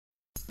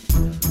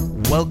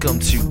Welcome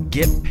to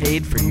Get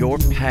Paid for Your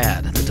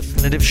Pad, the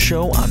definitive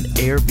show on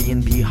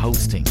Airbnb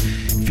hosting,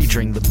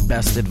 featuring the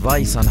best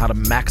advice on how to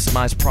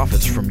maximize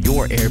profits from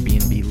your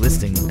Airbnb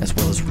listing, as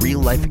well as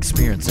real-life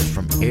experiences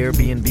from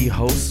Airbnb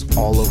hosts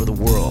all over the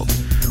world.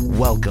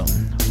 Welcome.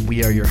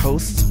 We are your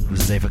hosts,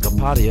 Josefa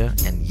Kapadia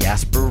and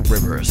Jasper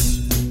Rivers.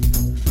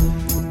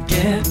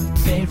 Get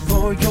paid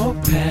for your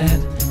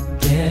pad.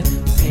 Get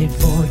paid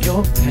for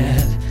your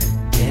pad.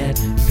 Get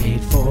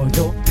paid for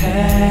your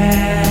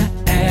pad.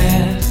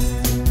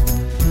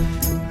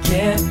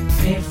 Get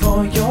paid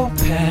for your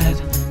pad.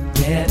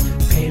 Get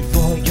paid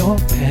for your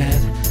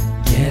pad.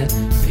 Get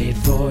paid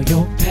for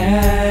your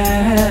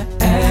pad.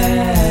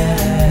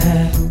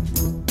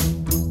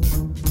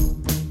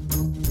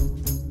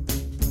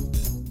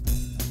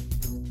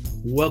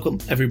 Welcome,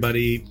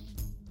 everybody.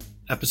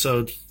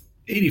 Episode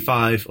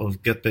 85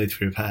 of Get Paid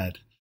for Your Pad.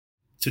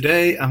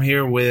 Today, I'm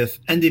here with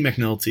Andy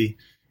McNulty,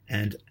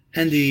 and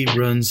Andy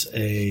runs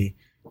a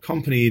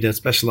company that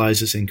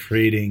specializes in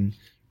creating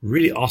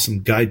really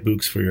awesome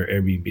guidebooks for your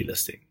Airbnb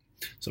listing.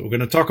 So we're going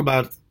to talk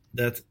about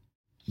that,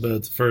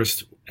 but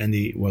first,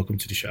 Andy, welcome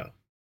to the show.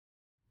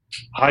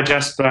 Hi,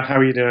 Jasper. How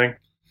are you doing?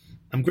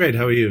 I'm great.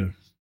 How are you?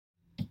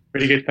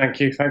 Really good,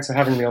 thank you. Thanks for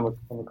having me on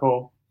the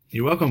call.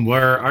 You're welcome.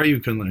 Where are you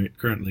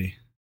currently?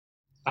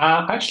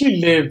 I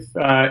actually live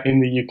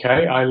in the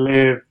UK. I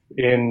live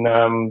in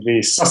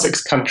the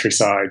Sussex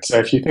countryside. So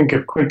if you think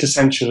of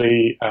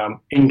quintessentially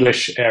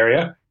English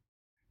area,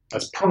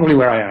 that's probably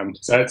where I am.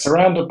 So it's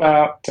around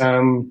about,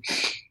 30,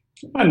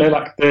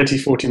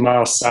 40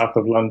 miles south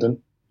of London.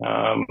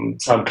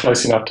 So I'm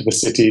close enough to the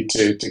city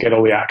to get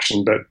all the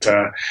action, but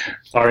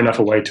far enough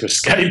away to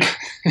escape.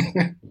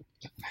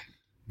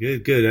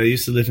 Good. I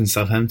used to live in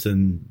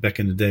Southampton back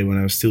in the day when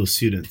I was still a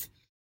student.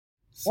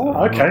 So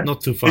okay.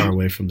 Not too far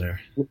away from there.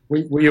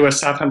 Were you a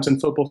Southampton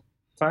football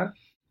fan?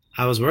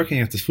 I was working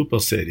at this football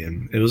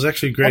stadium. It was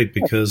actually great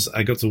because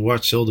I got to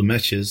watch all the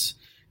matches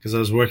because I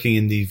was working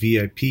in the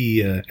VIP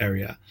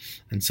area.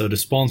 And so the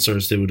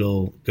sponsors, they would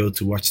all go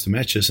to watch the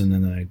matches, and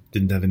then I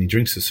didn't have any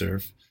drinks to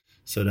serve.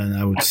 So then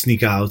I would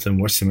sneak out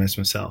and watch the match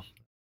myself.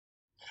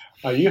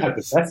 Oh, you had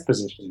the best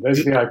position. Those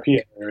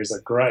VIP areas are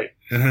great.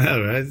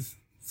 Right?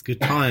 It's good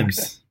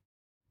times.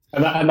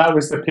 And that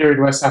was the period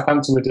where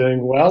Southampton were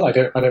doing well. I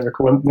don't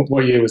recall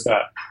what year was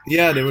that.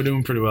 Yeah, they were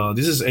doing pretty well.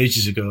 This is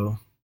ages ago.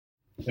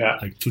 Yeah,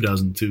 like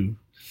 2002.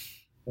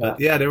 But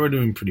yeah, they were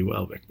doing pretty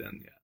well back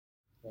then. Yeah.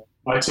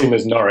 My team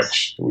is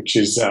Norwich, which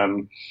is I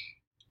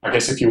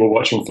guess if you were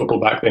watching football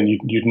back then,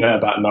 you'd know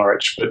about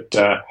Norwich. But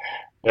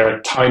they're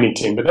a tiny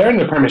team. But they're in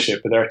the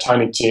Premiership. But they're a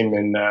tiny team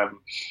in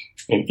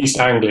East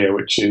Anglia,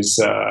 which is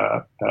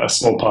a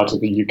small part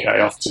of the UK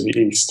off to the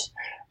east.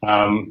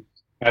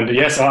 And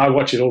yes, I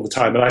watch it all the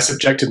time, and I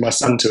subjected my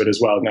son to it as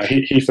well. Now,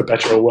 he for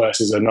better or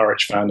worse, is a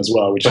Norwich fan as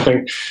well, which I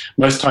think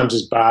most times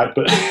is bad,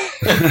 but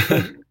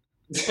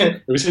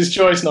it was his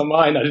choice, not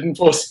mine. I didn't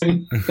force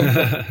him.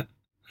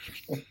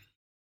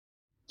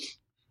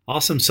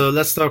 Awesome. So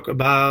let's talk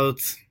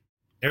about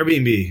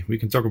Airbnb. We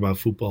can talk about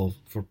football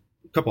for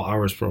a couple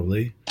hours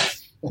probably,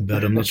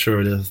 but I'm not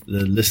sure the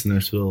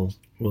listeners will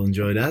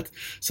enjoy that.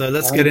 So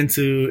let's get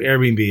into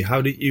Airbnb.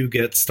 How did you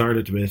get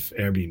started with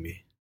Airbnb?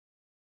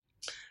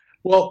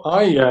 Well,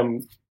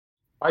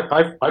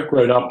 I've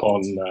grown up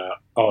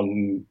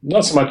on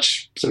not so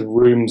much sort of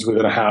rooms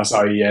within a house,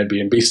 i.e.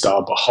 Airbnb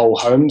style, but whole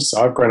homes.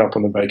 So I've grown up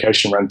in the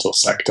vacation rental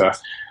sector.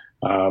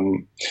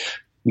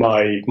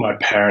 My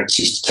parents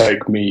used to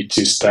take me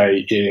to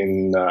stay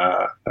in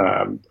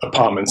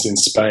apartments in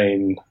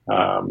Spain,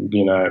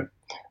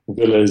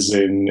 villas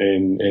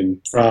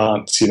in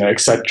France,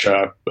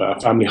 etc.,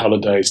 family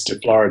holidays to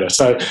Florida.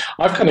 So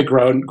I've kind of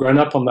grown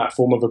up on that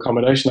form of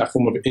accommodation, that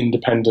form of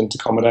independent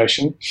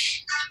accommodation.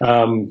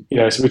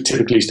 So we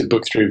typically used to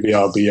book through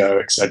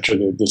VRBO, etc.,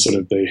 the sort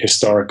of the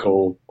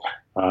historical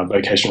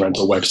vacation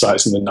rental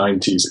websites in the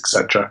 90s,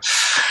 etc.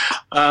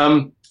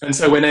 And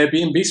so when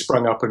Airbnb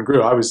sprung up and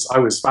grew, I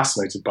was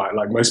fascinated by it,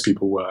 like most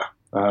people were.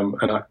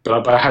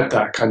 But I had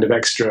that kind of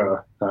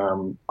extra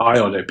eye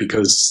on it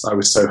because I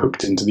was so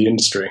hooked into the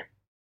industry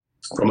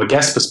from a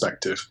guest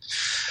perspective.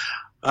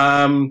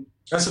 I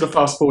sort of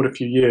fast forward a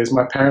few years.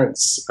 My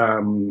parents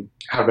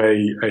have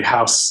a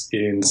house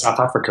in South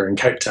Africa, in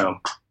Cape Town,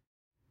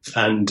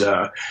 and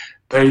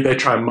they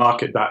try and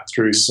market that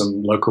through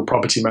some local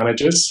property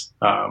managers.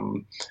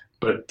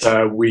 But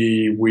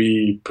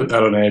we put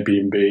that on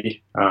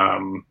Airbnb.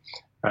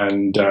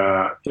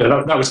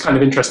 That was kind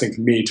of interesting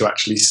for me to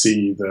actually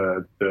see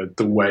the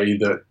way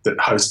that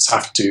hosts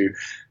have to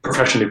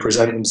professionally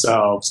present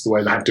themselves, the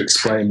way they have to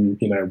explain,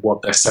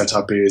 what their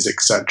setup is,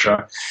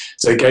 etc.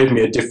 So it gave me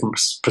a different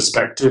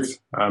perspective,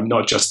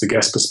 not just the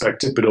guest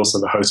perspective, but also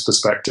the host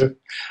perspective.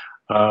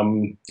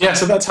 So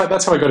that's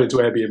how I got into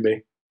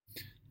Airbnb.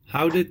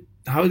 How did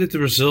the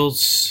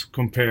results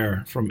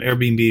compare from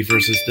Airbnb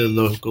versus the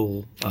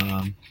local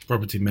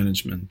property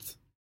management?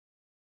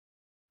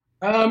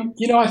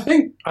 I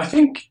think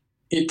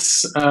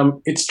it's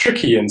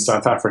tricky in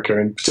South Africa,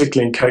 and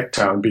particularly in Cape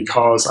Town,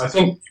 because I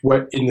think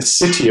we're in the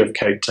city of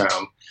Cape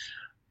Town.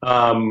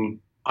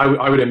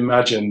 I would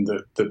imagine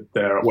that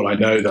there. Well, I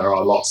know there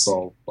are lots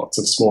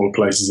of smaller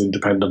places,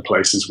 independent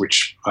places,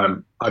 which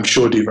I'm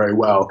sure do very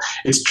well.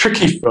 It's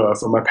tricky for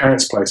my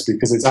parents' place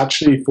because it's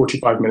actually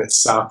 45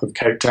 minutes south of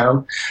Cape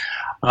Town.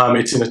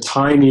 It's in a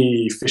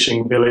tiny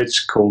fishing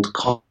village called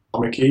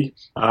Kommetjie,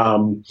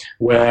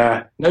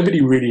 where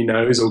nobody really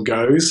knows or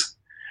goes.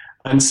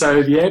 And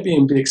so the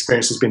Airbnb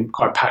experience has been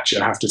quite patchy,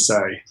 I have to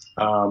say.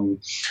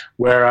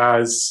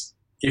 Whereas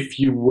if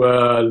you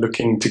were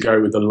looking to go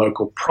with a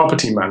local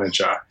property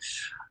manager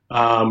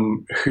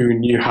who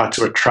knew how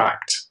to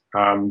attract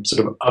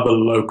sort of other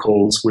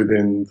locals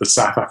within the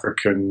South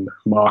African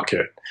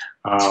market,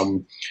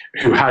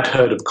 who had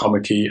heard of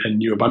Kommetjie and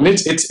knew about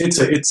it. It's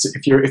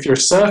if you're a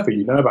surfer,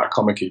 you know about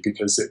Kommetjie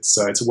because it's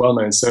a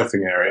well-known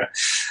surfing area.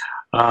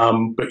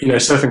 But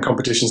surfing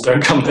competitions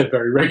don't come there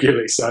very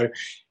regularly. So,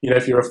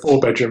 if you're a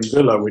 4-bedroom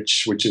villa,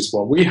 which is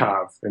what we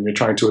have, and you're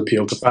trying to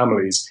appeal to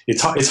families,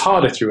 it's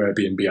harder through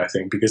Airbnb, I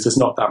think, because there's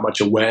not that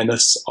much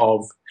awareness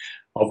of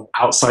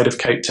outside of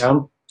Cape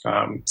Town,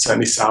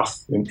 certainly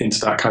south into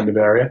that kind of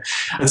area.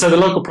 And so the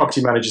local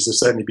property managers have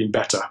certainly been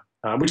better,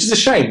 which is a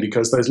shame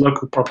because those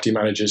local property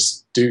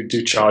managers do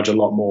charge a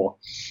lot more,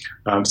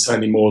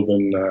 certainly more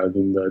than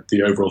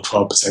the overall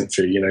 12%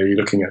 fee. You're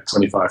looking at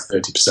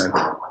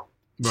 25-30%.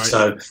 Right.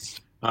 So,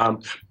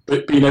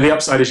 but the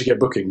upside is you get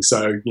bookings.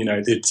 So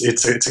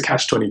it's a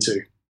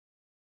catch-22.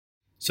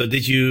 So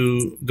did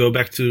you go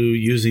back to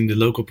using the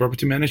local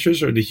property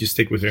managers, or did you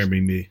stick with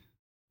Airbnb?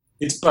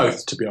 It's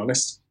both, to be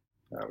honest.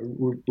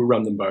 We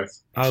run them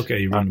both. Okay,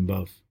 you run them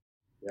both.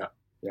 Yeah.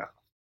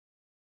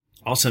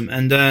 Awesome.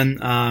 And then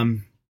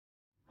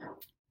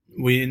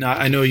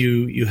I know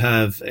you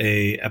have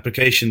a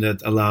application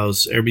that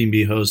allows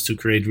Airbnb hosts to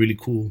create really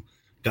cool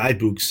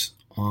guidebooks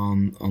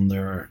on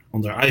their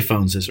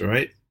iPhones, is it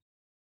right?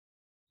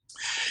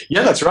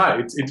 Yeah, that's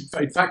right.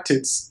 In fact,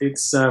 it's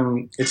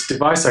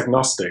device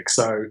agnostic.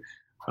 So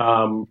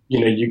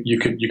you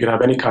could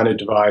have any kind of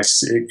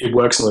device. It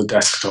works on the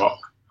desktop.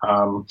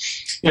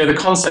 The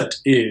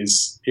concept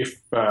is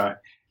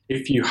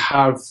if you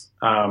have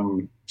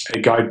a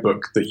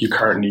guidebook that you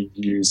currently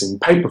use in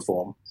paper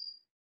form,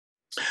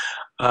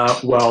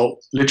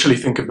 literally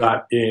think of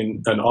that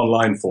in an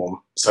online form.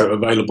 So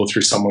available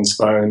through someone's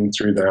phone,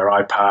 through their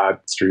iPad,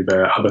 through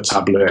their other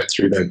tablet,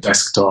 through their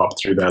desktop,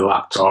 through their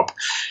laptop.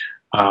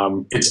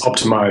 It's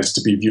optimized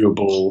to be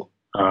viewable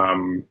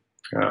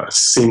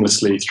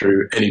seamlessly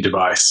through any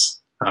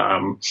device.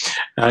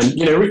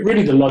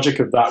 Really the logic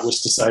of that was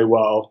to say,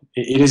 well,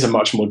 it is a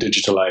much more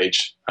digital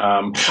age.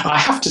 I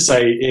have to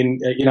say,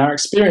 in our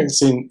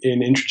experience in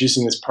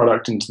introducing this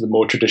product into the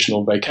more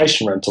traditional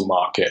vacation rental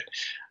market,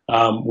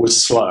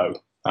 was slow.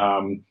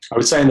 I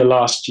would say in the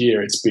last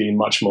year it's been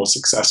much more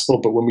successful,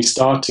 but when we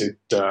started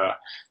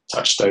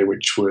TouchStay,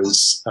 which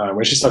was we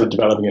actually started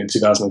developing it in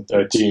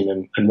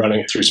 2013 and running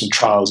it through some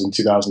trials in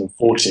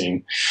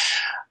 2014,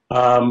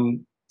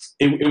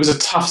 it was a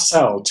tough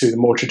sell to the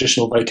more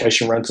traditional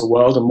vacation rental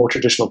world and more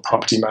traditional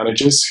property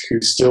managers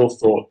who still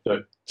thought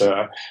that,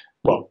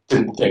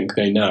 didn't think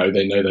they know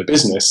their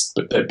business,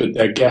 but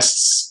their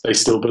guests, they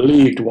still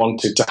believed,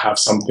 wanted to have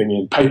something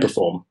in paper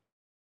form.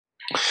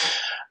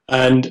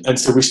 And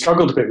so we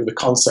struggled a bit with the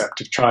concept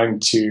of trying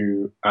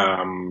to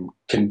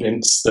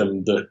convince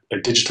them that a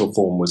digital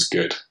form was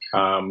good.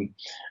 And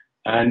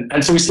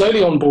so we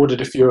slowly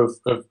onboarded a few of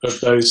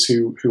those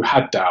who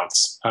had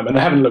doubts, and they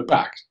haven't looked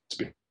back,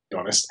 to be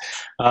honest,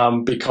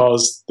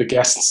 because the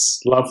guests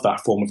love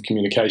that form of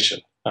communication.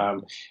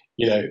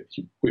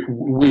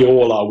 We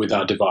all are with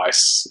our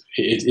device.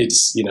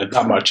 It's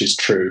that much is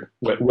true.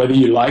 Whether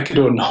you like it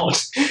or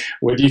not,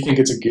 whether you think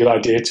it's a good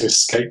idea to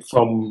escape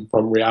from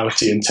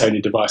reality and turn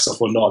your device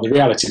off or not, the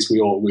reality is we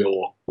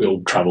all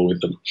travel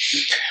with them.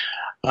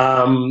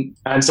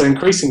 And so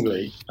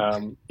increasingly,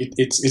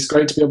 it's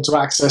great to be able to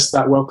access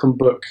that welcome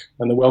book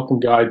and the welcome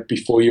guide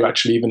before you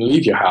actually even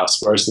leave your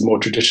house, whereas the more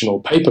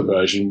traditional paper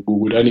version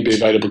would only be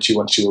available to you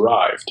once you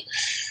arrived.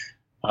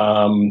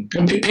 And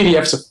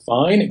PDFs are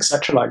fine,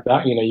 etc., like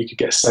that. You could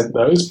get sent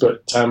those,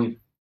 but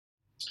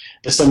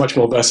there's so much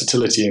more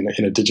versatility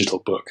in a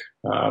digital book.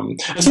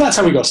 And so that's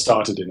how we got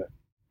started in it.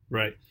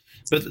 Right.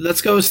 But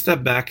let's go a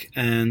step back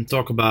and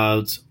talk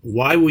about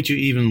why would you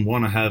even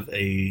want to have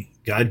a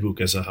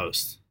guidebook as a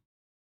host?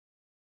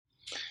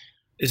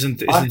 Isn't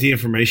the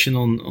information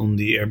on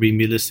the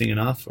Airbnb listing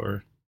enough,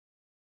 or?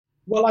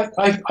 Well,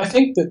 I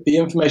think that the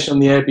information on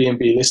the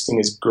Airbnb listing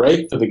is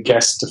great for the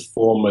guests to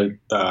form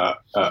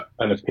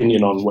an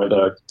opinion on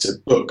whether to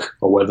book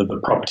or whether the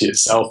property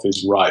itself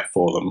is right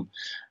for them.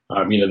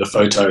 The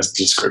photos,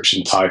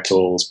 description,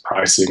 titles,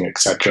 pricing,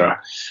 etc.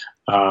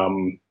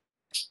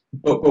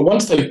 But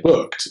once they've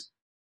booked,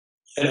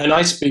 and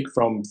I speak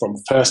from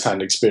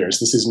first-hand experience.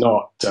 This is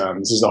not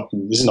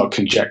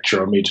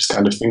conjecture or me just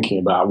kind of thinking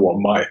about what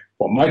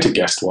might a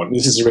guest want.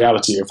 This is the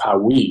reality of how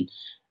we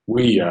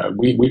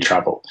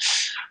travel.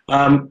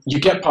 You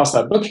get past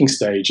that booking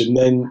stage, and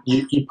then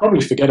you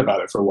probably forget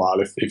about it for a while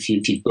if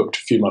you've booked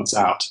a few months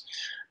out.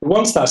 But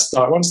once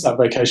that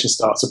vacation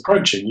starts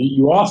approaching,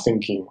 you are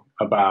thinking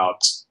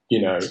about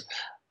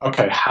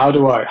okay, how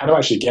do I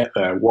actually get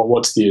there?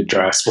 What's the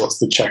address? What's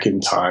the check-in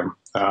time?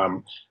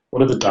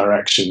 What are the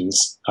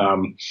directions?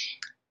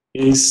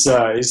 Is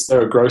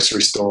there a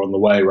grocery store on the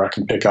way where I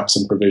can pick up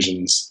some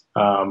provisions?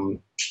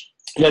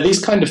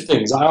 These kind of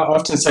things. I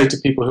often say to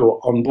people who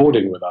are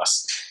onboarding with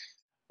us,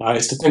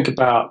 is to think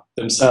about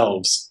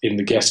themselves in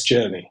the guest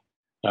journey.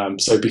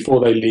 So before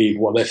they leave,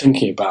 what they're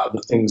thinking about,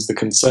 the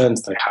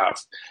concerns they have,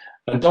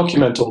 and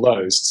document all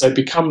those. So it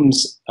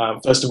becomes,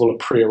 first of all, a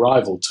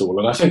pre-arrival tool,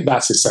 and I think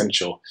that's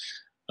essential.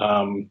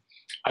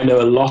 I know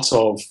a lot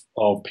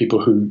of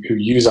people who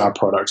use our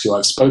products, who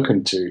I've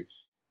spoken to,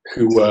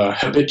 who were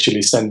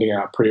habitually sending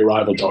out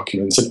pre-arrival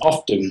documents, and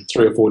often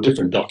 3 or 4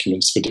 different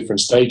documents for different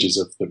stages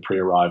of the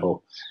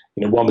pre-arrival.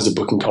 One was a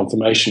booking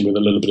confirmation with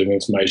a little bit of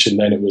information.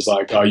 Then it was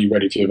like, are you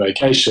ready for your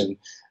vacation?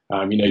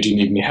 Do you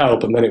need any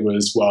help? And then it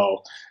was,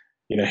 well,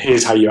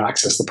 here's how you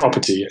access the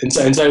property. And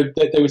so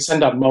they would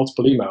send out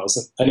multiple emails,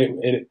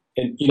 and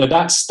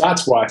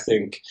that's why I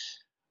think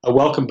a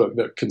welcome book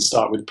that can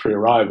start with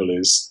pre-arrival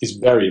is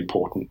very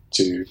important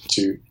to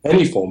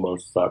any form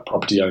of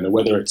property owner,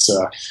 whether it's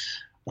a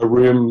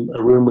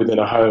room within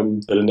a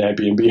home that an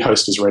Airbnb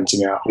host is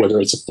renting out, whether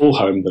it's a full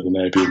home that an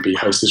Airbnb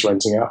host is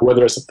renting out,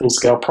 whether it's a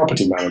full-scale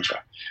property manager.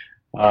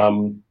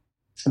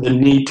 The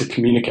need to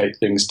communicate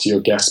things to your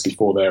guests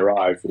before they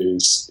arrive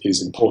is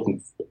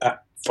important.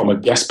 From a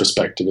guest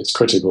perspective, it's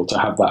critical to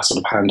have that sort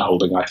of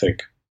hand-holding, I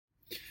think.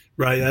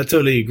 Right, I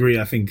totally agree.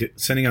 I think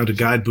sending out a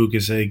guidebook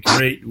is a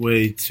great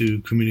way to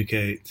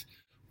communicate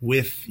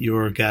with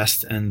your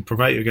guest and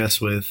provide your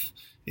guests with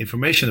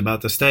information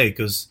about the stay,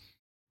 because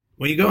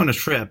when you go on a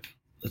trip,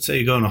 let's say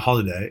you go on a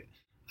holiday,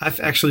 I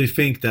actually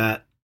think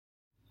that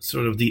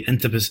sort of the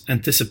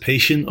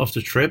anticipation of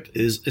the trip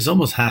is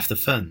almost half the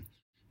fun.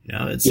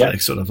 It's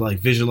like sort of like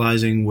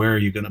visualizing where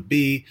you're going to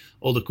be,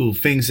 all the cool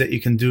things that you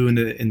can do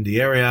in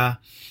the area,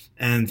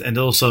 and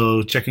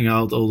also checking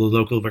out all the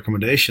local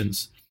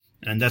recommendations.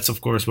 And that's, of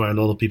course, why a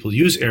lot of people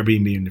use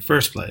Airbnb in the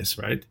first place,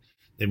 right?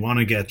 They want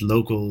to get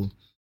local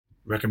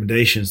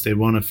recommendations. They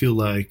want to feel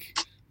like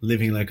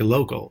living like a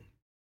local.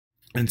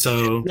 And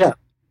so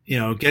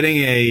getting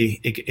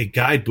a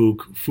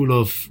guidebook full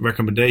of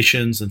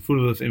recommendations and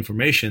full of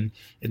information,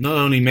 it not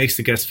only makes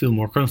the guests feel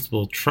more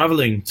comfortable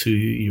traveling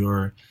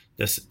to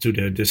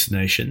their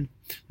destination,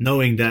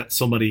 knowing that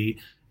somebody,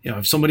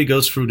 if somebody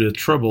goes through the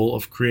trouble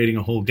of creating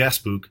a whole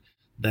guest book,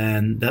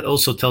 then that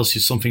also tells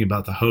you something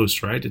about the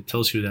host, right? It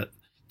tells you that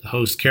the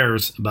host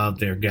cares about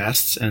their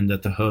guests and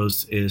that the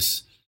host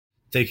is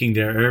taking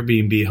their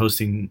Airbnb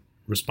hosting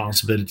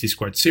responsibilities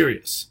quite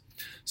serious.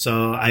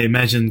 So I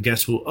imagine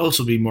guests will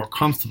also be more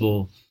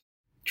comfortable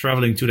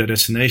traveling to their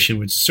destination,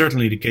 which is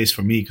certainly the case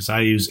for me because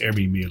I use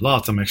Airbnb a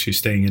lot. I'm actually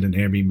staying at an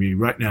Airbnb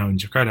right now in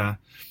Jakarta,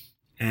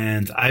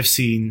 and I've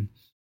seen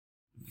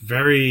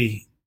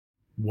very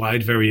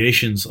wide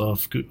variations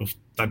of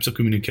types of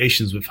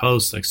communications with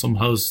hosts. Like some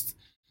hosts,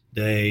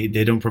 they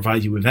don't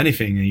provide you with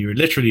anything, and you're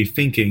literally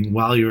thinking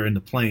while you're in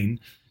the plane,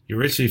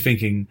 you're literally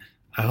thinking,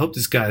 I hope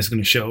this guy is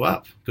going to show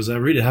up because I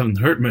really haven't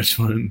heard much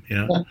from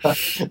him,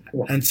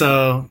 And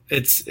so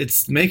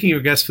it's making your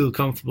guests feel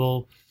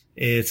comfortable.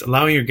 It's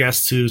allowing your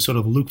guests to sort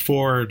of look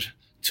forward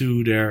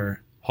to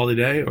their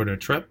holiday or their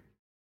trip.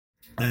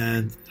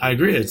 And I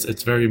agree,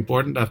 it's very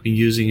important. I've been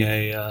using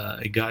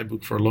a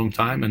guidebook for a long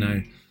time, and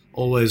I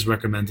always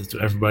recommend it to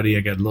everybody. I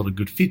get a lot of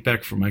good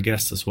feedback from my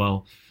guests as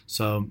well.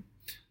 So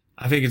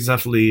I think it's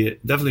definitely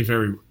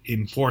very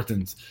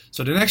important.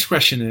 So the next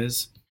question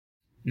is,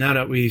 now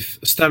that we've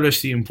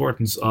established the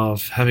importance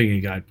of having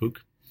a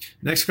guidebook,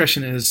 the next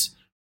question is,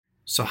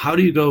 so how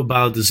do you go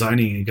about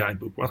designing a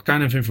guidebook? What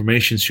kind of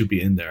information should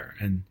be in there,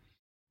 and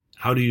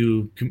how do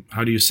you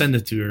send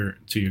it to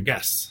your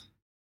guests?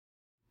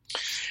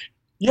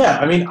 Yeah,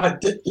 I mean,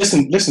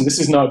 listen. This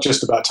is not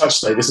just about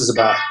TouchStay. This is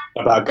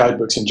about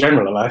guidebooks in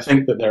general, and I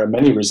think that there are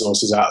many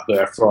resources out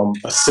there, from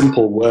a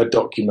simple Word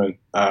document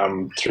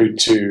through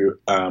to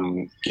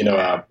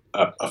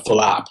a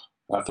full app.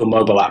 For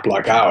mobile app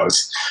like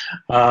ours,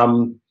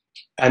 and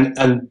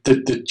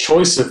the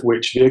choice of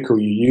which vehicle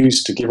you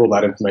use to give all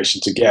that information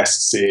to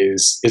guests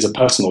is a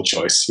personal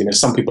choice.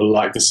 Some people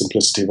like the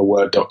simplicity of a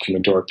Word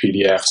document or a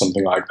PDF,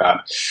 something like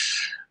that.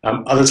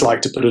 Others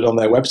like to put it on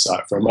their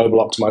website for a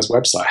mobile optimized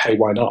website. Hey,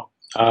 why not?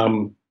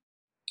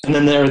 And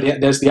then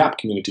there's the app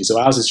community. So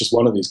ours is just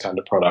one of these kind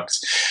of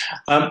products.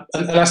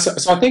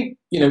 So I think,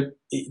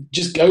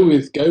 just go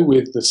with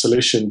the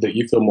solution that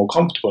you feel more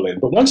comfortable in.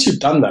 But once you've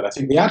done that, I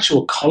think the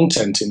actual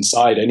content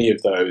inside any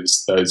of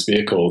those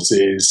vehicles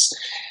is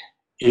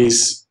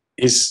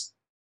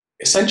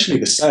essentially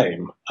the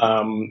same.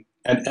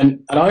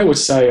 And I would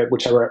say,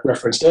 which I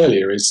referenced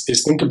earlier, is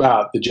think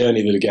about the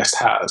journey that a guest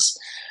has.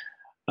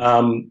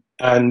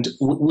 And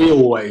we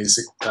always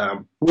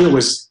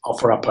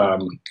offer up a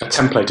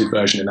templated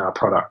version in our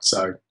product.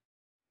 So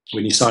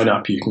when you sign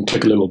up, you can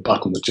click a little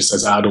button that just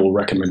says add all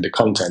recommended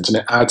content, and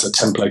it adds a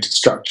templated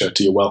structure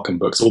to your welcome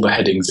books. All the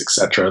headings,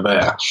 etc., are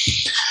there.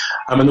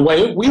 And the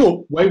way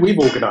we've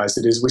organized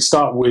it is we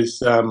start with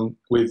all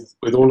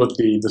of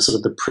the sort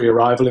of the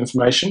pre-arrival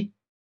information.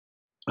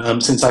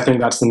 since I think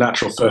that's the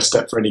natural first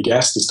step for any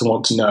guest, is to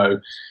want to know,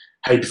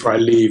 hey, before I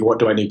leave, what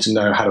do I need to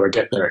know? How do I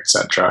get there,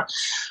 etc.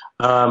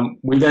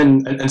 We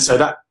then, and so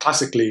that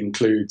classically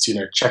includes,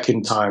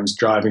 check-in times,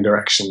 driving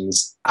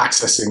directions,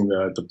 accessing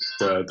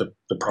the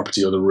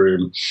property or the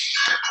room,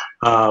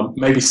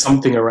 maybe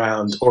something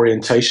around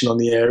orientation on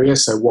the area.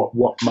 So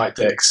what might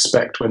they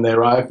expect when they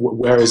arrive?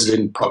 Where is it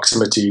in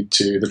proximity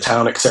to the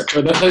town,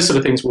 etc. Those sort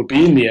of things will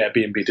be in the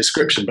Airbnb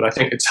description, but I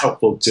think it's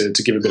helpful to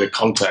give a bit of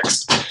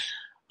context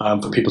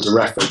for people to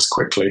reference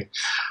quickly.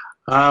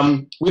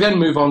 We then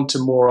move on to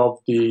more of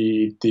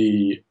the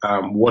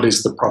what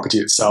is the property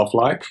itself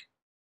like.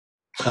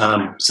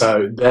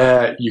 So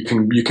there you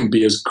can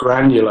be as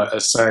granular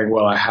as saying,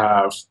 well, I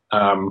have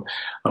a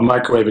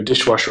microwave, a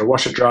dishwasher, a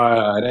washer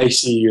dryer, an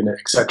AC unit,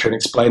 etc., and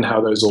explain how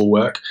those all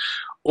work.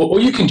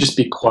 Or you can just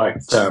be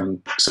quite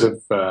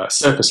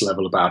surface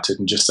level about it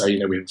and just say,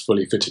 we have a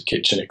fully fitted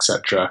kitchen,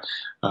 etc.,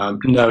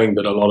 knowing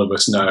that a lot of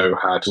us know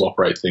how to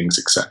operate things,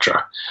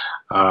 etc.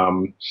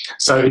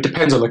 So it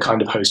depends on the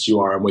kind of host you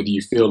are and whether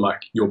you feel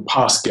like your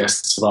past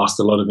guests have asked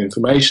a lot of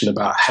information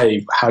about,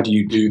 hey, how do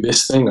you do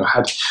this thing? Or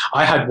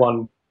I had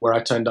one where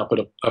I turned up at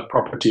a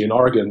property in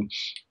Oregon,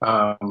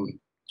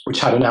 which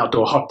had an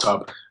outdoor hot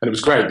tub, and it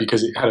was great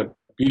because it had a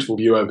beautiful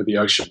view over the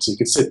ocean, so you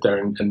could sit there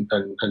and in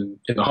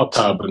the hot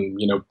tub and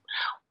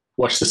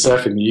watch the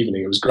surf in the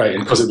evening. It was great,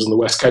 and because it was on the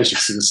west coast, you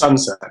could see the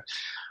sunset.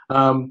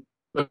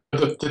 But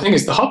the thing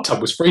is, the hot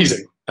tub was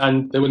freezing,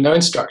 and there were no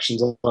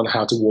instructions on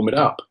how to warm it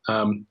up.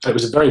 It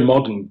was a very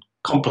modern,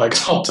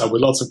 complex hot tub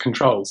with lots of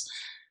controls,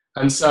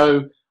 and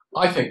so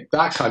I think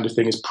that kind of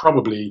thing is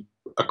probably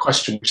a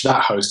question which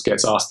that host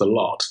gets asked a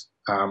lot,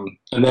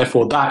 and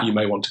therefore that you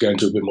may want to go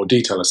into a bit more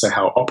detail and say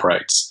how it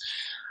operates.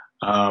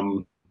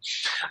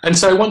 And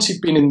so once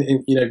you've been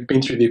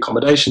been through the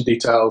accommodation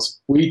details,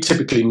 we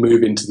typically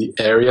move into the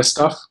area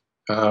stuff.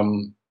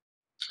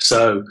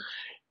 So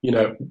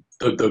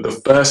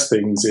the first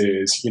things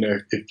is,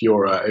 if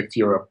you're a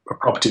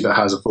property that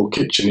has a full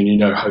kitchen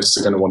and hosts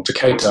are going to want to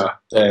cater,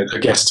 then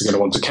guests are going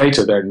to want to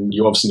cater, then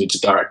you obviously need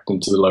to direct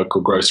them to the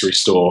local grocery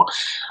store,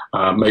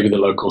 maybe the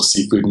local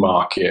seafood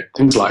market,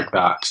 things like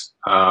that.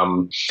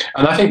 And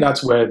I think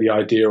that's where the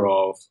idea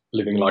of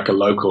living like a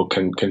local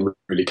can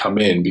really come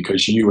in,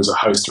 because you as a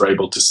host are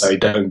able to say,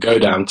 don't go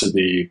down to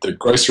the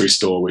grocery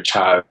store, which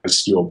has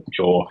your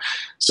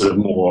sort of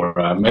more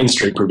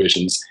mainstream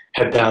provisions.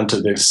 Head down to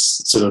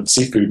this sort of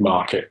seafood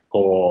market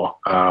or,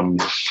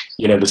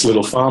 this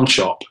little farm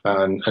shop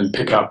and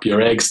pick up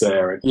your eggs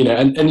there.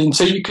 And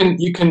so you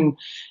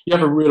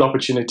have a real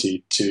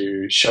opportunity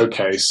to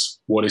showcase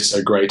what is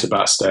so great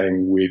about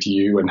staying with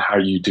you and how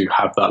you do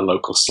have that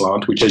local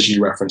slant, which, as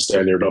you referenced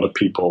earlier, a lot of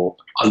people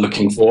are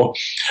looking for.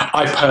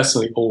 I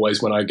personally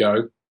always, when I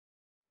go,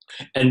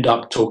 end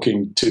up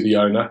talking to the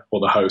owner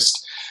or the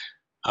host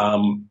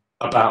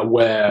about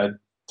where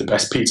the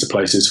best pizza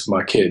place is for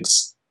my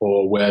kids,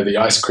 or where the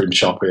ice cream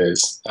shop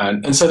is.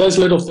 And so those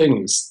little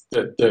things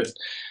that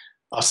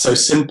are so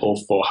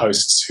simple for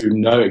hosts who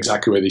know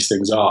exactly where these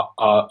things are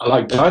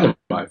like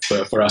dynamite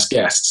for us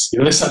guests.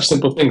 They're such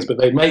simple things, but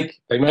they make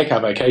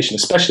our vacation,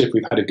 especially if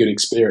we've had a good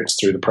experience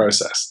through the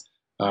process.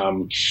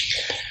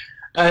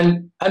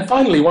 And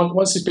finally,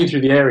 once it's been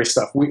through the area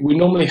stuff, we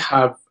normally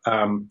have,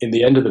 in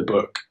the end of the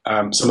book,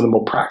 some of the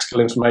more practical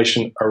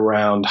information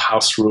around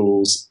house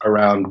rules,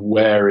 around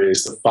where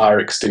is the fire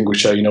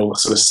extinguisher,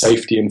 sort of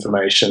safety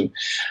information.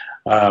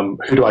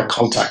 Who do I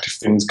contact if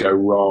things go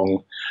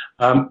wrong?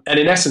 And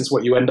in essence,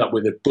 what you end up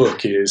with a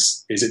book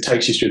is it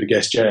takes you through the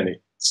guest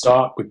journey.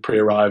 Start with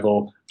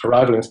pre-arrival,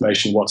 arrival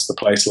information, what's the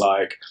place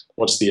like,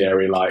 what's the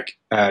area like,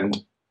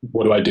 and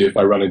what do I do if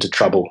I run into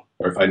trouble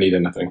or if I need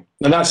anything?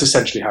 And that's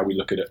essentially how we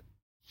look at it.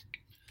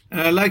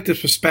 And I like the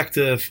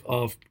perspective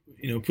of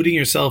putting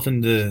yourself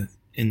in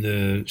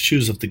the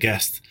shoes of the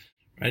guest,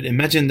 right?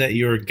 Imagine that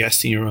you're a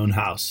guest in your own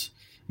house.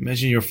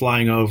 Imagine you're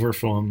flying over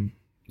from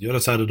the other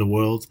side of the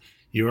world.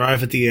 You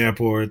arrive at the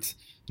airport.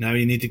 Now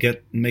you need to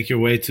make your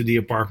way to the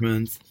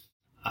apartment.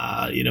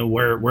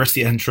 Where's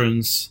the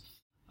entrance,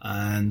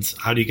 and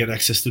how do you get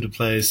access to the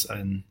place,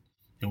 and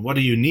what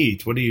do you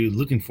need? What are you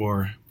looking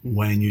for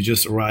when you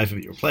just arrive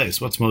at your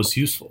place? What's most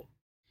useful?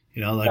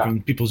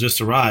 When people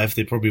just arrive,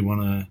 they probably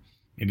want to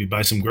maybe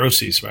buy some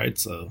groceries, right?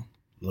 So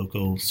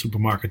local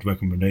supermarket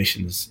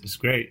recommendation is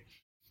great.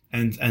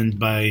 And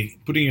by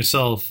putting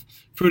yourself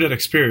through that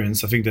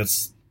experience, I think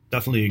that's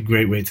definitely a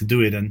great way to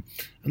do it. And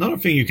another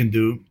thing you can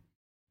do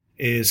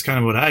is kind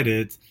of what I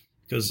did,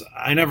 because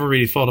I never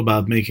really thought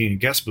about making a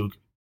guest book.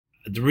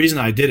 The reason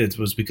I did it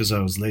was because I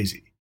was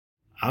lazy.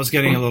 I was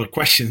getting a lot of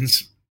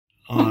questions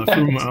through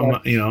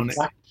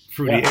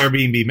the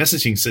Airbnb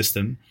messaging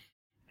system,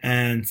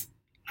 and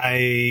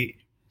I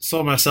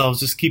saw myself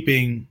just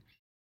keeping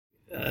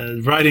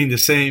writing the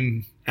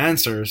same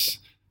answers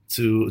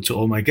to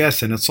all my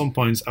guests, and at some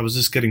points I was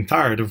just getting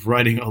tired of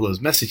writing all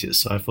those messages.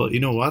 So I thought, you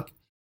know what?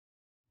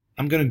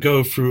 I'm going to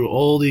go through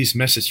all these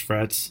message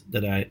threads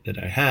that I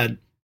had,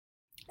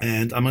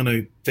 and I'm going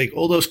to take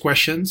all those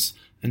questions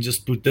and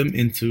just put them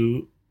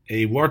into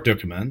a Word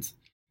document.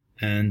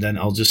 and then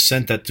I'll just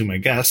send that to my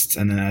guests,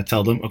 and then I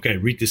tell them, okay,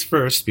 read this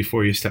first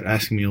before you start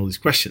asking me all these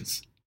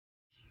questions.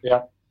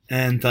 Yeah.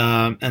 And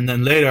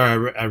then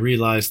later I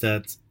realized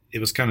that it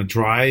was kind of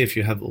dry if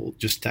you have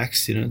just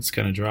text, it's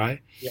kind of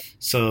dry. Yeah.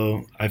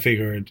 So I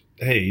figured,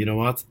 hey, you know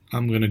what?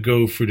 I'm going to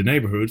go through the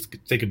neighborhood,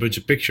 take a bunch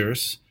of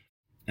pictures,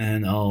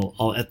 and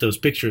I'll add those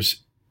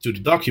pictures to the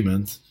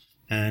document,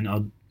 and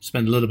I'll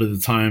spend a little bit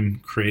of time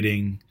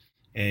creating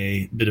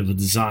a bit of a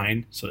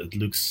design so it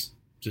looks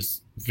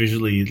just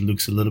visually, it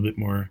looks a little bit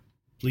more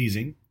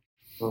pleasing.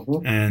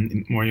 Mm-hmm.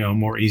 And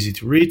more easy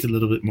to read, a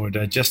little bit more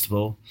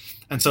digestible.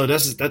 And so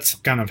that's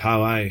kind of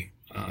how I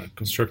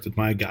constructed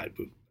my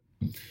guidebook.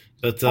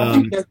 But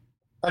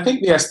I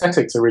think the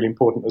aesthetics are really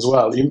important as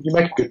well. You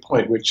make a good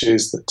point, which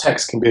is that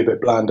text can be a bit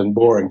bland and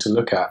boring to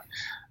look at.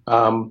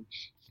 And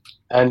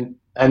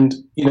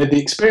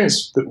the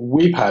experience that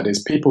we've had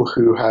is people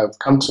who have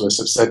come to us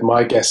have said,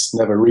 my guest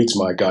never reads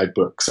my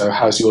guidebook, so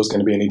how's yours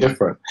going to be any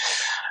different?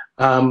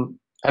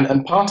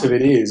 And part of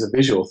it is a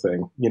visual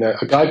thing.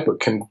 A guidebook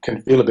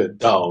can feel a bit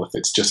dull if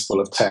it's just full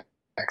of text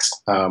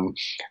and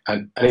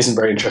isn't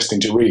very interesting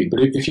to read.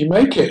 But if you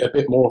make it a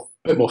bit more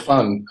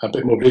fun, a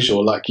bit more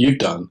visual, like you've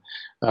done,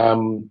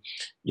 I'm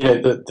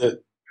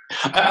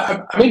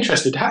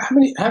interested.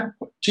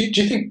 Do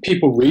you think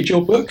people read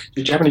your book?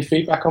 Did you have any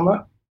feedback on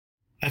that?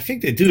 I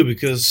think they do,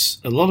 because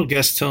a lot of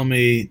guests tell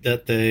me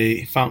that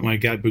they found my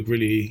guidebook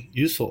really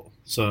useful.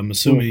 So I'm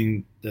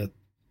assuming that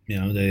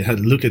they had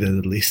a look at it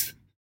at least.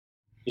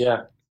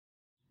 Yeah,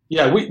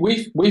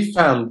 we've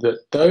found that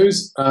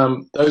those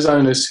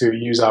owners who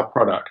use our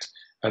product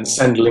and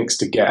send links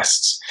to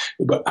guests,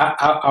 but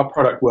our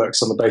product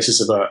works on the basis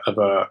of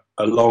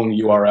a long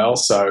URL.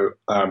 So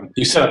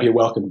you set up your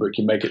welcome book,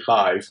 you make it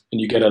live,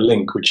 and you get a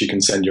link which you can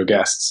send your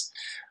guests.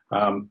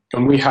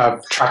 And we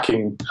have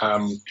tracking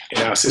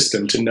in our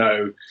system to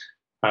know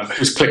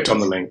who's clicked on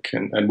the link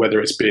and whether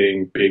it's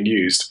being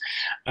used.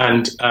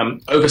 And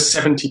over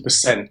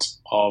 70%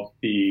 of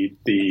the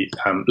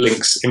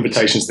links,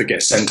 invitations that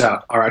get sent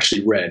out are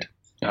actually read.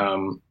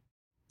 And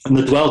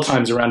the dwell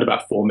time's around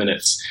about 4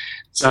 minutes,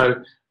 so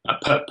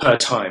per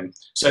time.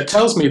 So it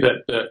tells me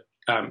that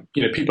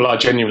people are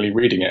genuinely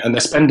reading it, and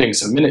they're spending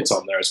some minutes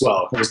on there as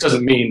well. This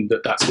doesn't mean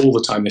that that's all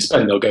the time they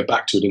spend. They'll go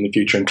back to it in the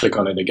future and click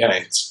on it again.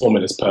 It's 4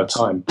 minutes per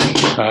time.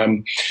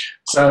 I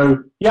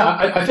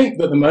think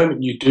that the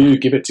moment you do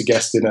give it to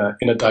guests in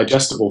a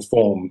digestible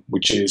form,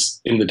 which is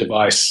in the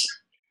device,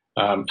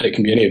 it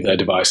can be any of their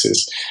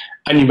devices,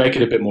 and you make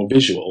it a bit more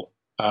visual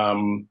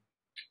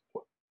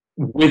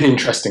with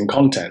interesting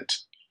content,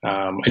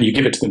 and you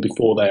give it to them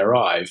before they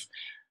arrive,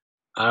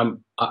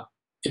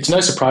 it's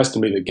no surprise to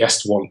me that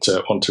guests want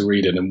to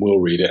read it and will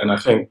read it. And I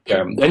think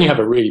then you have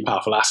a really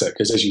powerful asset,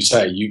 because, as you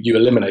say, you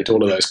eliminate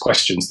all of those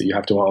questions that you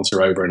have to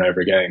answer over and over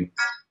again.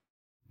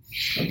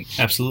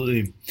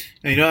 Absolutely.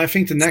 And, I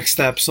think the next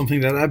step, something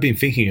that I've been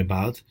thinking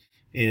about,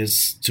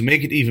 is to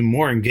make it even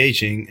more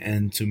engaging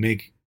and to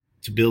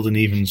build an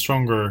even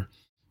stronger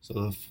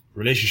sort of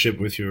relationship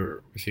with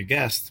your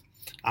guest.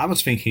 I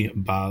was thinking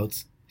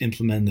about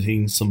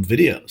implementing some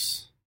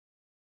videos.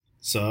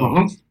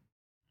 So,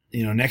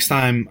 next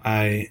time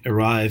I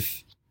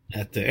arrive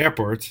at the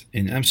airport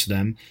in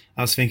Amsterdam,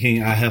 I was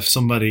thinking I have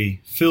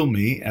somebody film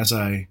me as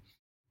I,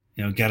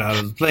 get out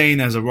of the plane,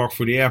 as I walk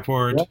through the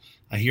airport. Yep.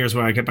 Here's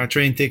where I get my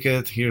train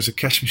ticket. Here's a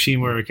cash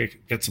machine where I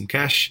get some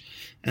cash.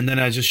 And then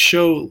I just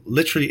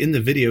literally in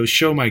the video,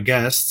 show my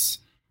guests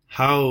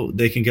how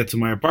they can get to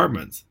my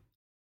apartment.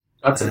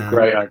 That's a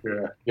great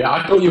idea. Yeah,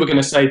 I thought you were going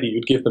to say that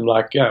you'd give them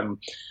like a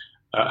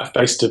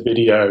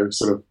face-to-video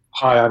sort of,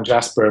 hi, I'm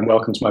Jasper and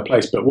welcome to my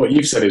place. But what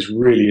you've said is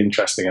really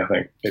interesting, I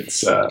think.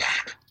 It's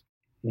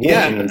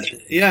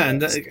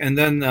and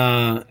then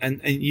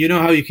you know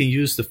how you can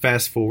use the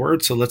fast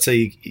forward. So let's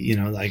say,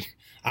 like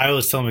I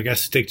always tell my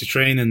guests to take the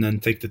train and then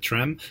take the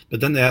tram, but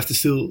then they have to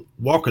still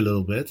walk a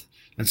little bit.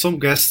 And some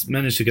guests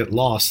manage to get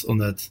lost on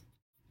that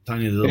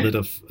tiny little bit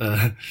of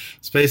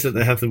space that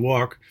they have to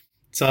walk.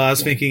 So I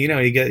was thinking,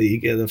 you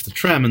get off the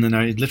tram, and then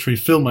I literally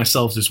film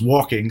myself just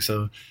walking,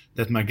 so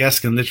that my guests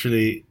can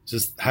literally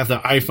just have their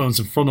iPhones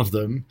in front of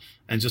them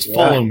and just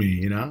follow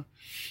me, And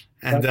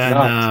That's then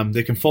nice.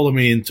 they can follow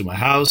me into my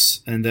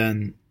house, and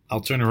then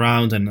I'll turn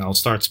around and I'll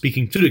start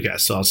speaking to the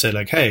guests. So I'll say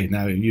like, hey,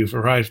 now you've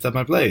arrived at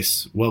my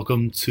place.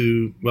 Welcome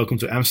to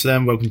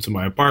Amsterdam. Welcome to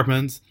my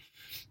apartment.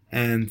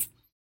 And,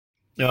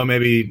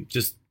 maybe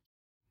just,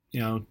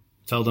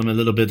 tell them a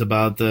little bit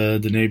about the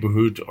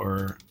neighborhood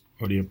or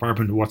the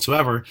apartment or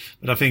whatsoever.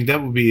 But I think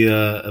that would be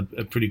a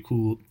pretty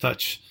cool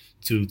touch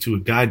to a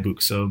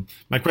guidebook. So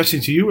my question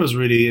to you was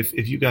really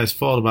if you guys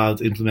thought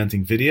about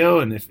implementing video,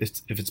 and if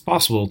it's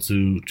possible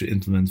to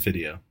implement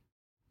video.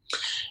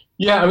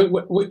 Yeah, I mean,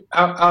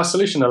 our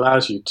solution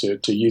allows you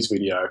to use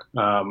video.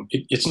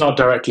 It's not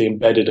directly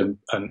embedded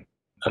and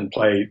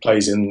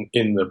plays in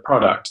the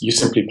product. You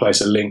simply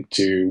place a link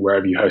to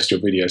wherever you host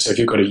your video. So if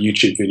you've got a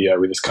YouTube video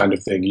with this kind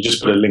of thing, you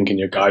just put a link in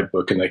your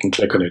guidebook and they can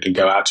click on it and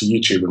go out to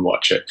YouTube and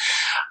watch it.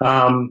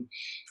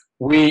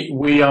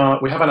 We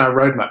have on our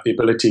roadmap the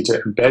ability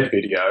to embed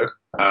video,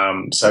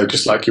 So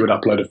just like you would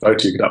upload a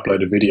photo, you could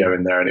upload a video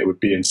in there, and it would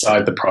be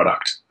inside the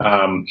product.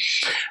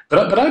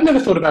 But I've never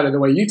thought about it the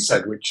way you'd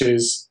said, which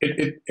is,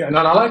 and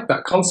I like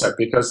that concept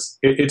because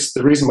it's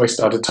the reason we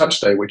started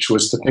Touch Day, which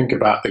was to think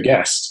about the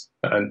guest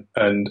and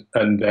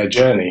their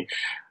journey.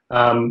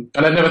 And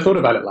I'd never thought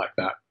about it like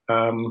that.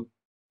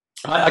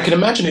 I can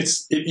imagine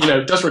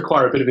it does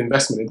require a bit of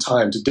investment in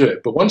time to do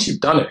it, but once you've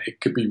done it,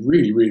 it could be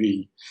really,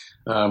 really,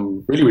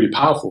 really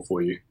powerful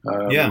for you.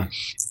 Yeah.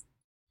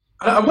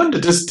 I wonder,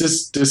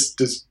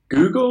 does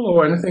Google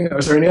or anything,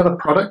 is there any other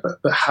product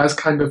that has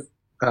kind of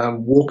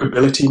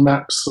walkability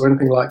maps or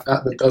anything like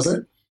that does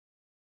it?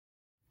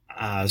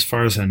 As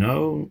far as I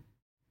know,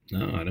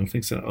 no, I don't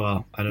think so.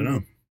 Well, I don't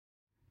know.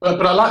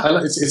 But I like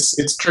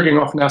it's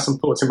triggering off now some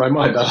thoughts in my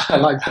mind. I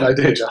like that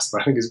idea, Jasper.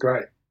 I think it's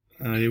great.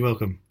 You're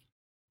welcome.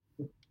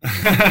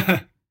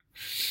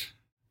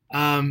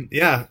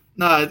 Yeah,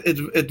 no,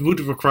 it would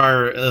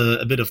require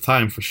a bit of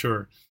time for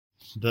sure.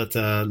 But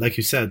like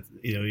you said,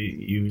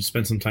 you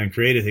spend some time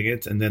creating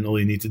it, and then all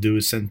you need to do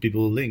is send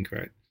people a link,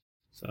 right?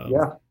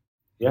 So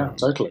yeah,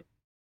 totally.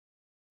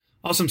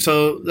 Awesome.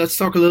 So let's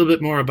talk a little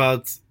bit more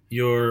about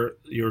your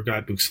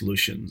guidebook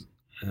solution.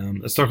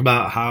 Let's talk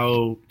about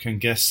how can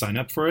guests sign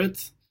up for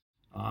it.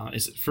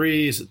 Is it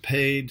free? Is it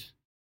paid?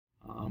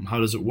 How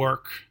does it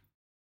work?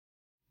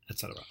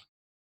 Etc.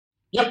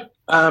 Yep.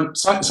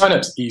 Sign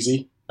up's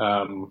easy.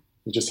 You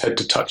just head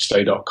to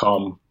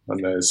touchday.com.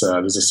 And there's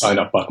a sign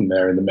up button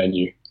there in the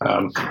menu.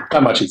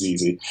 That much is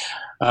easy,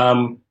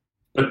 but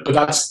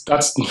that's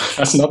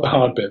not the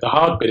hard bit. The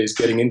hard bit is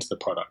getting into the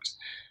product,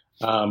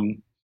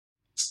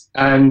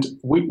 and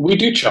we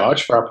do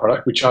charge for our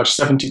product. We charge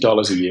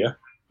 $70 a year,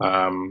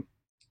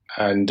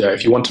 and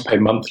if you want to pay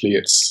monthly,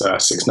 it's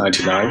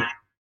 $6.99.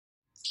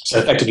 So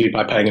effectively,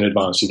 by paying in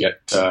advance, you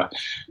get 12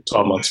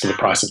 months for the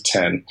price of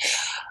 10.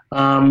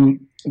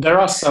 There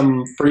are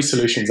some free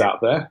solutions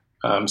out there.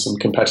 Some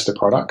competitor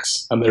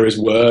products, and there is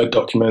Word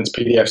documents,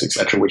 PDFs,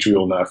 etc., which we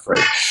all know are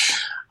free.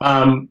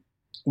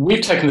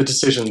 We've taken the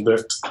decision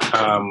that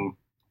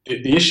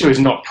the issue is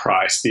not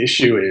price. The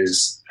issue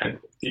is, and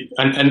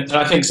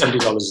I think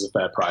 $70 is a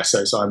fair price.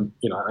 So I'm,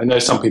 I know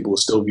some people will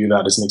still view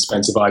that as an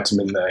expensive item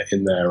in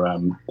their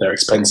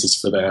expenses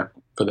for their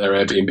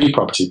Airbnb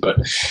property, but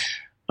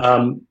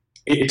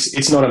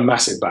it's not a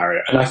massive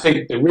barrier. And I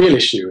think the real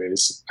issue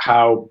is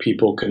how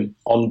people can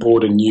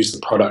onboard and use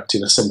the product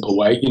in a simple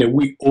way.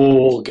 We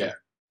all get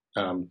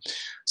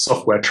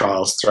software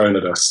trials thrown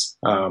at us.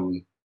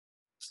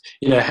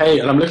 Hey,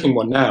 and I'm looking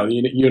one now.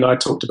 You and I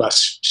talked about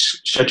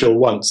Schedule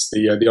Once,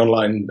 the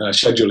online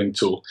scheduling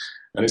tool,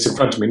 and it's in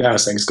front of me now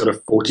saying it's got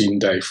a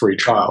 14-day free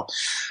trial.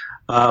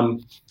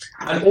 And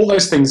all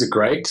those things are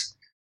great.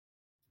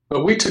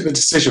 But we took the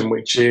decision,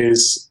 which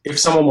is if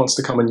someone wants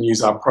to come and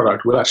use our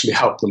product, we'll actually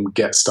help them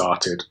get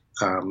started.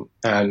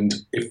 And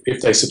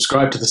if they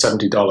subscribe to the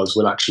 $70,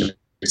 we'll actually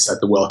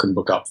set the welcome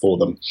book up for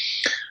them.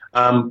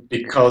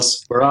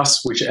 Because for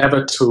us,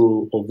 whichever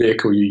tool or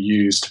vehicle you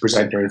use to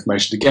present your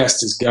information to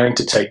guests is going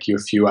to take you a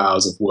few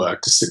hours of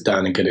work to sit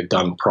down and get it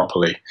done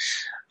properly.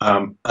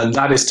 And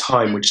that is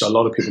time which a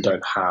lot of people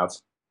don't have.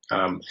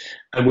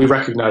 And we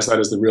recognize that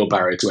as the real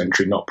barrier to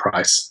entry, not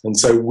price. And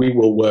so we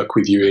will work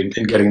with you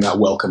in getting that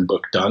welcome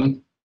book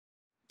done.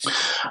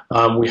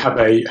 We have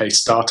a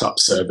startup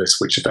service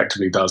which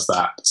effectively does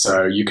that.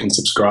 So you can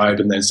subscribe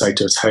and then say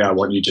to us, hey, I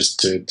want you just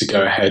to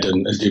go ahead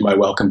and do my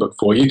welcome book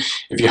for you.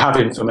 If you have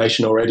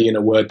information already in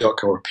a Word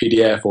doc or a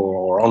PDF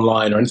or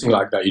online or anything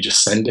like that, you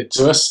just send it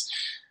to us.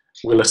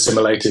 We'll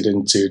assimilate it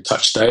into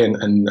Touch Day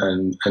and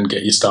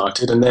get you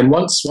started. And then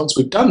once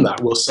we've done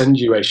that, we'll send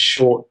you a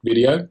short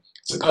video.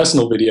 It's a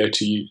personal video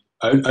to you,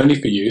 only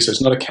for you, so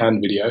it's not a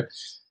canned video,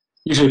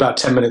 usually about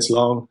 10 minutes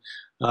long.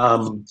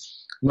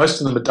 Most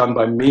of them are done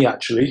by me,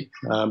 actually,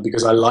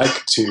 because I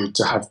like to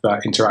have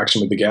that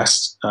interaction with the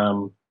guest,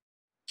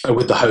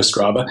 with the host,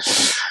 rather.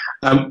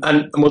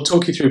 And we'll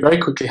talk you through very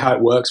quickly how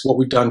it works, what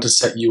we've done to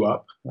set you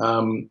up,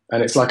 and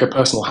it's like a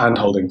personal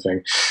hand-holding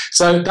thing.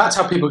 So that's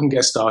how people can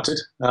get started.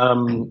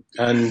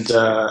 As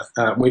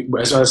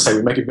I say,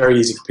 we make it very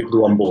easy for people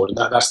to onboard, and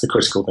that's the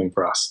critical thing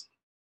for us.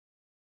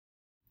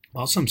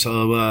 Awesome.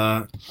 So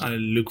I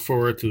look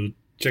forward to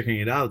checking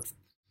it out.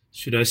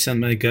 Should I send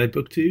my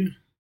guidebook to you?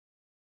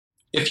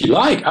 If you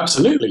like,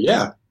 absolutely,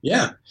 yeah.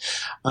 You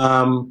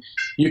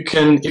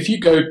can, if you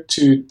go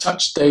to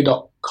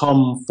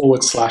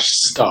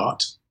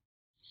touchday.com/start,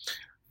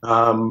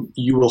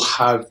 you will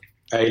have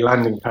a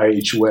landing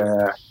page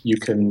where you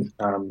can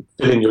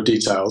fill in your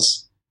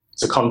details.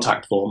 It's a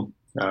contact form.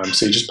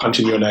 So you just punch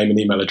in your name and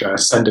email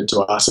address, send it to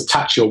us,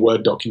 attach your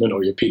Word document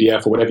or your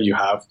PDF or whatever you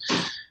have.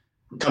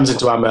 It comes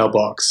into our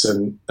mailbox,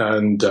 and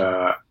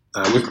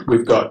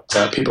we've got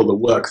people that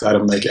work that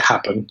and make it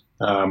happen.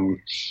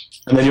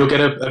 And then you'll get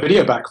a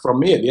video back from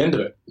me at the end of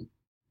it.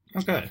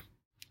 Okay.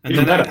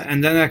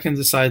 And then I can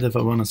decide if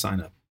I want to sign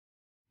up.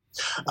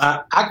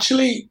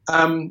 Actually,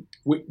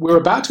 we're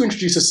about to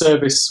introduce a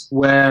service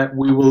where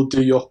we will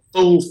do your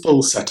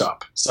full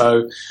setup.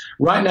 So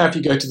right now, if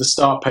you go to the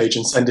start page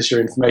and send us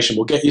your information,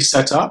 we'll get you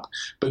set up,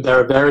 but there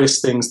are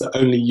various things that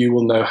only you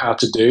will know how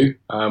to do.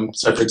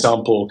 So for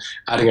example,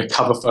 adding a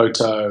cover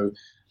photo,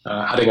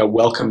 adding a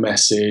welcome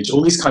message,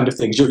 all these kind of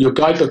things. Your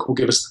guidebook will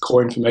give us the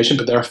core information,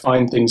 but there are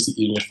fine things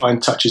that fine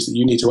touches that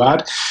you need to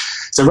add.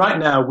 So right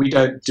now, we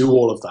don't do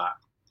all of that.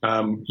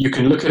 You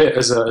can look at it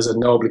as a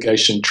no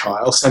obligation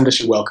trial. Send us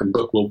your welcome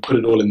book. We'll put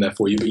it all in there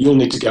for you, but you'll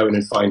need to go in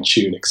and fine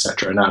tune,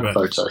 etc., and add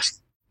photos.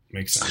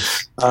 Makes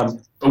sense.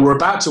 But we're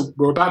about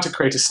to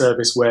create a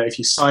service where if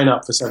you sign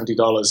up for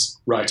 $70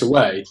 right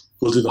away,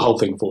 we'll do the whole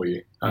thing for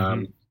you.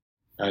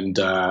 And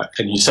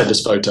you send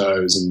us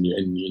photos, and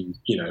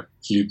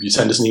you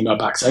send us an email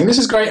back saying, "This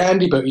is great,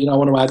 Andy, but I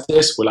want to add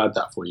this." We'll add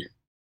that for you.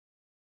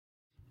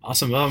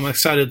 Awesome. Well, I'm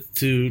excited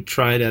to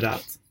try that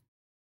out.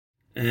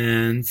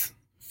 And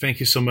thank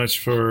you so much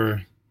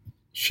for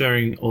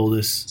sharing all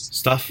this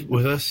stuff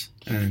with us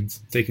and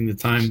taking the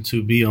time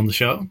to be on the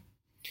show.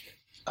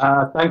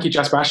 Thank you,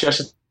 Jasper. Actually, I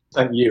should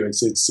thank you. It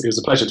was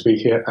a pleasure to be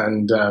here,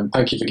 and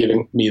thank you for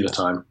giving me the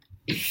time.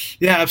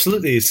 Yeah,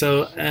 absolutely.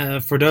 So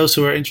for those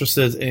who are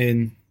interested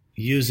in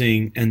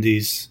using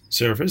Andy's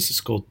service,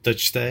 it's called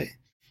TouchStay.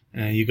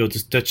 You go to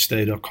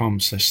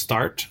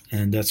touchstay.com/start,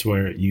 and that's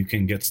where you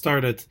can get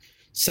started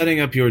setting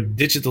up your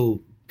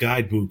digital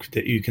guidebook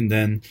that you can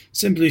then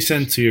simply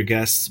send to your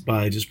guests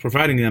by just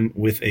providing them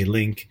with a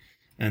link.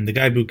 And the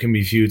guidebook can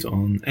be viewed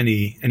on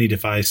any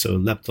device, so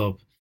laptop,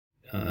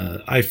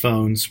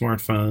 iPhone,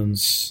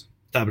 smartphones,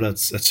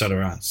 tablets,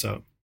 etc.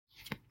 So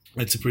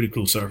it's a pretty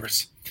cool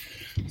service.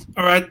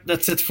 All right,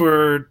 that's it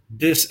for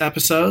this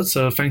episode.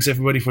 So thanks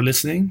everybody for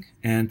listening,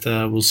 and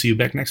we'll see you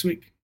back next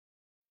week.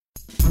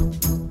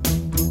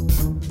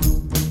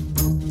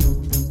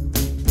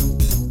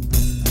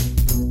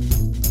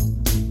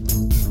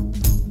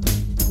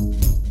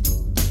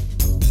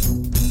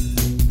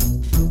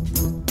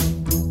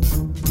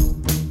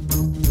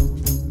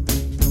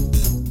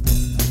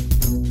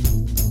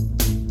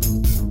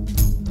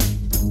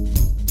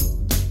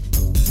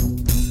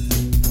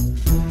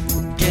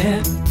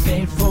 Get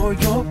paid for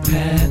your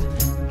pet.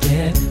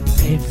 Get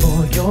paid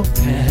for your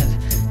pet.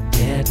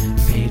 Get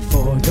paid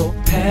for your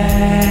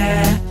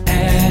pet.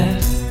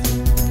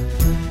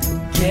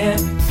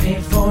 Get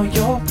paid for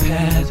your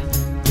pet.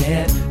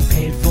 Get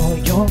paid for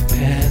your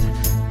pet.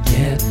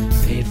 Get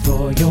paid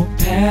for your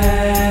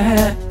pet.